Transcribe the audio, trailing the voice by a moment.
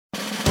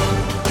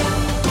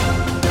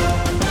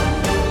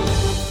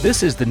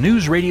This is the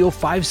News Radio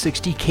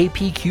 560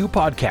 KPQ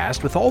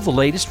podcast with all the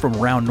latest from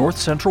around North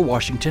Central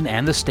Washington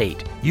and the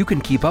state. You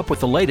can keep up with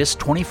the latest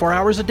 24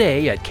 hours a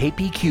day at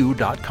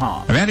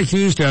kpq.com. A man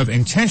accused of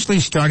intentionally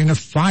starting a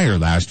fire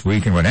last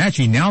week in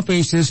Wenatchee now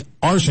faces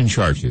arson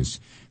charges.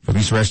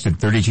 Police arrested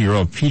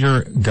 32-year-old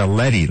Peter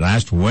Galletti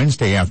last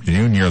Wednesday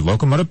afternoon near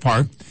Locomotive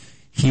Park.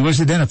 He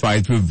was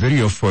identified through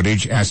video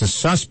footage as a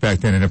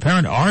suspect in an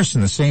apparent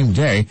arson the same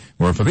day,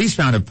 where police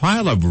found a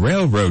pile of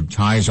railroad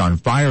ties on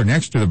fire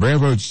next to the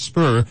railroad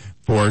spur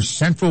for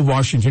Central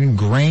Washington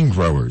grain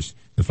growers.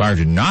 The fire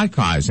did not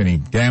cause any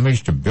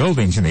damage to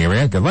buildings in the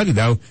area. Galletti,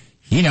 though,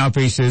 he now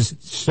faces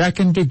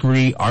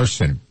second-degree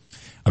arson.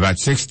 About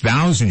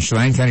 6,000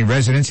 Chelan County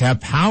residents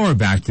have power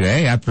back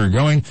today after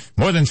going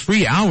more than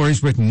 3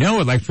 hours with no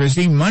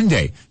electricity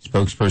Monday.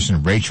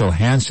 Spokesperson Rachel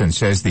Hansen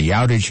says the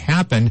outage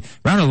happened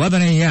around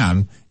 11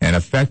 a.m. and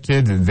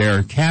affected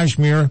their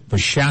Cashmere,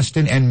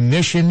 Peshastin, and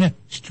Mission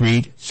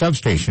Street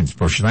substations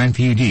for Chelan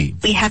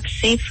PUD. We have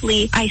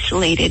safely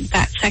isolated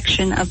that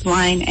section of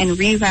line and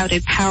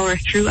rerouted power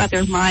through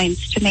other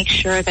lines to make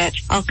sure that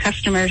all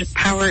customers'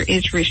 power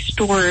is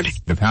restored.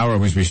 The power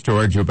was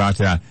restored to about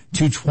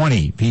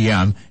 2:20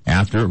 p.m.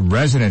 after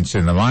residents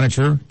in the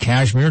Monitor,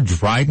 Cashmere,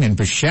 Dryden, and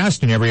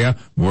Peshastin area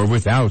were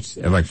without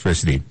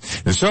electricity.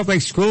 The Salt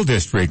Lake School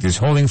District is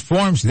holding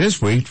forums this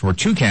week for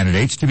two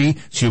candidates to be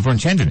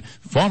superintendent.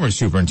 Former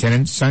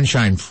Superintendent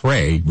Sunshine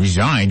Frey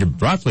resigned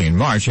abruptly in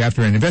March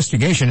after an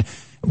investigation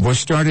was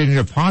started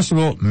into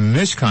possible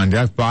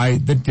misconduct by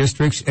the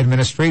district's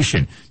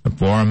administration. The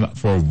forum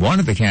for one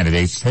of the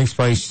candidates takes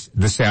place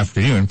this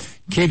afternoon.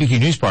 KBQ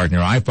News partner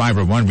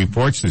I-501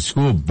 reports the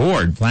school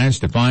board plans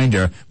to find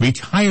a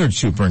retired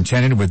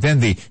superintendent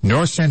within the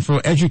North Central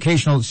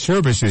Educational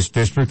Services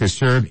District to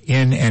serve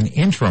in an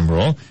interim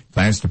role.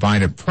 Plans to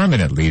find a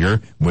permanent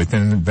leader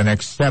within the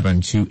next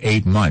 7 to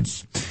 8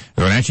 months.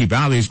 The Wenatchee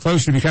Valley is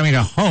close to becoming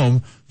a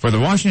home for the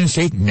Washington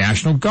State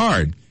National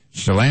Guard.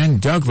 Chelan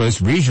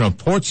Douglas Regional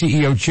Port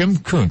CEO Jim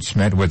Kuntz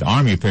met with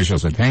Army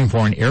officials at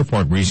Pangborn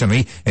Airport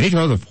recently, and he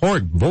told the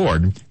port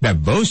board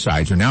that both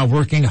sides are now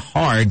working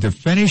hard to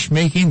finish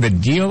making the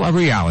deal a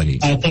reality.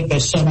 I think I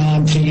sent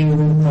on to you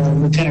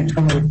Lieutenant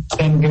Colonel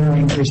Ben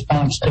Goering's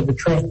response to the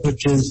trip,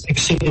 which has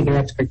exceeded their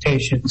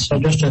expectations. So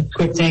just a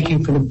quick thank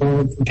you for the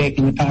board for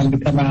taking the time to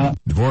come out.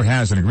 The board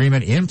has an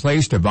agreement in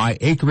place to buy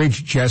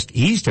acreage just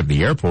east of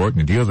the airport,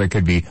 a deal that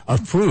could be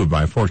approved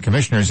by port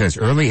commissioners as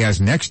early as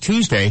next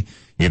Tuesday.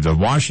 If the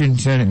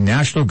Washington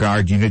National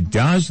Guard unit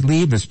does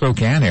leave the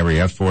Spokane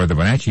area for the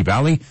Wenatchee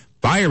Valley,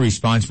 fire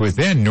response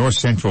within north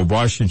central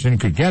Washington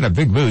could get a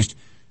big boost.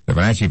 The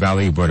Wenatchee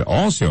Valley would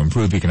also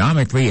improve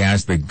economically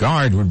as the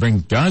Guard would bring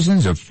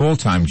dozens of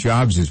full-time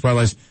jobs as well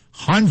as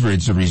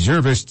hundreds of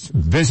reservists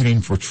visiting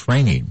for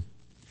training.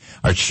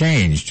 A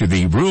change to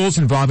the rules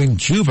involving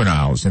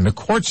juveniles in the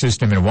court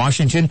system in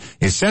Washington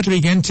is set to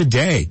begin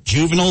today.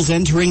 Juveniles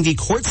entering the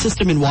court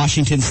system in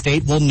Washington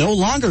state will no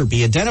longer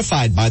be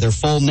identified by their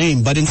full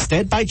name, but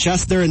instead by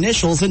just their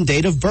initials and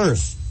date of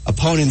birth.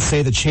 Opponents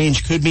say the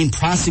change could mean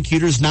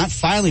prosecutors not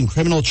filing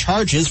criminal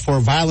charges for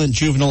violent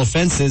juvenile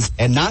offenses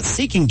and not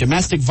seeking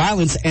domestic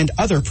violence and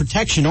other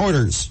protection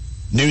orders.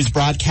 News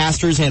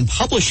broadcasters and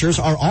publishers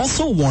are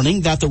also warning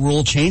that the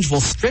rule change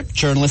will strip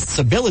journalists'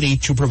 ability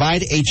to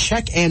provide a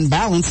check and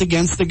balance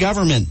against the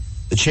government.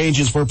 The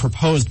changes were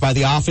proposed by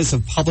the Office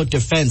of Public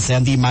Defense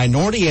and the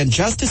Minority and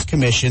Justice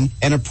Commission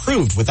and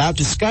approved without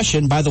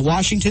discussion by the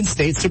Washington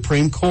State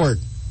Supreme Court.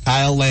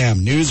 Kyle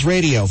Lamb, News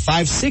Radio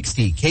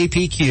 560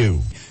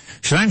 KPQ.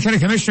 Chelan County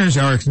commissioners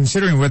are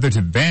considering whether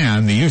to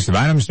ban the use of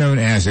items known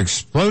as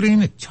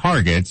exploding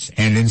targets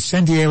and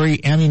incendiary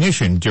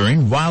ammunition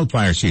during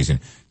wildfire season.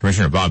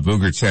 Commissioner Bob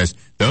Boogert says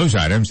those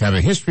items have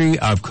a history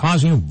of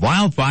causing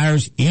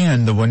wildfires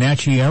in the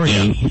Wenatchee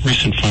area. Yeah,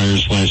 recent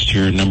fires last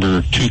year,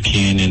 number 2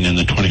 Canyon and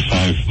the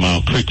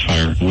 25-mile Creek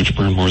fire, which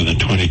burned more than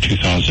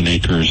 22,000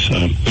 acres.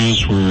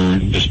 Those were,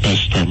 as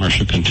best our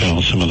marshal can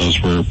tell, some of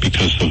those were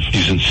because of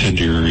these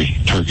incendiary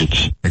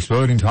targets.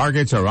 Exploding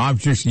targets are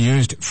objects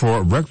used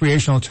for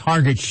recreational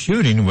target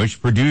shooting,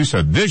 which produce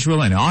a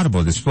visual and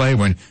audible display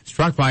when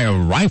struck by a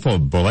rifle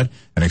bullet.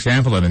 An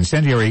example of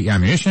incendiary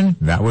ammunition,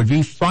 that would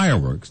be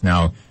fireworks.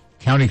 Now,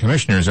 county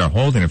commissioners are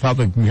holding a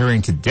public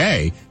hearing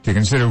today to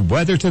consider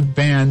whether to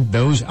ban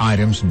those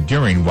items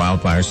during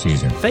wildfire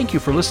season. Thank you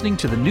for listening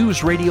to the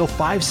News Radio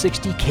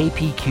 560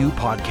 KPQ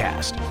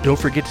podcast. Don't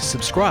forget to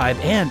subscribe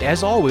and,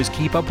 as always,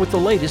 keep up with the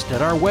latest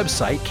at our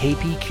website,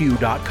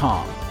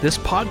 kpq.com. This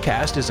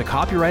podcast is a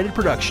copyrighted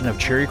production of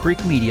Cherry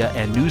Creek Media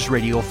and News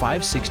Radio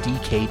 560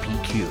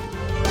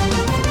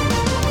 KPQ.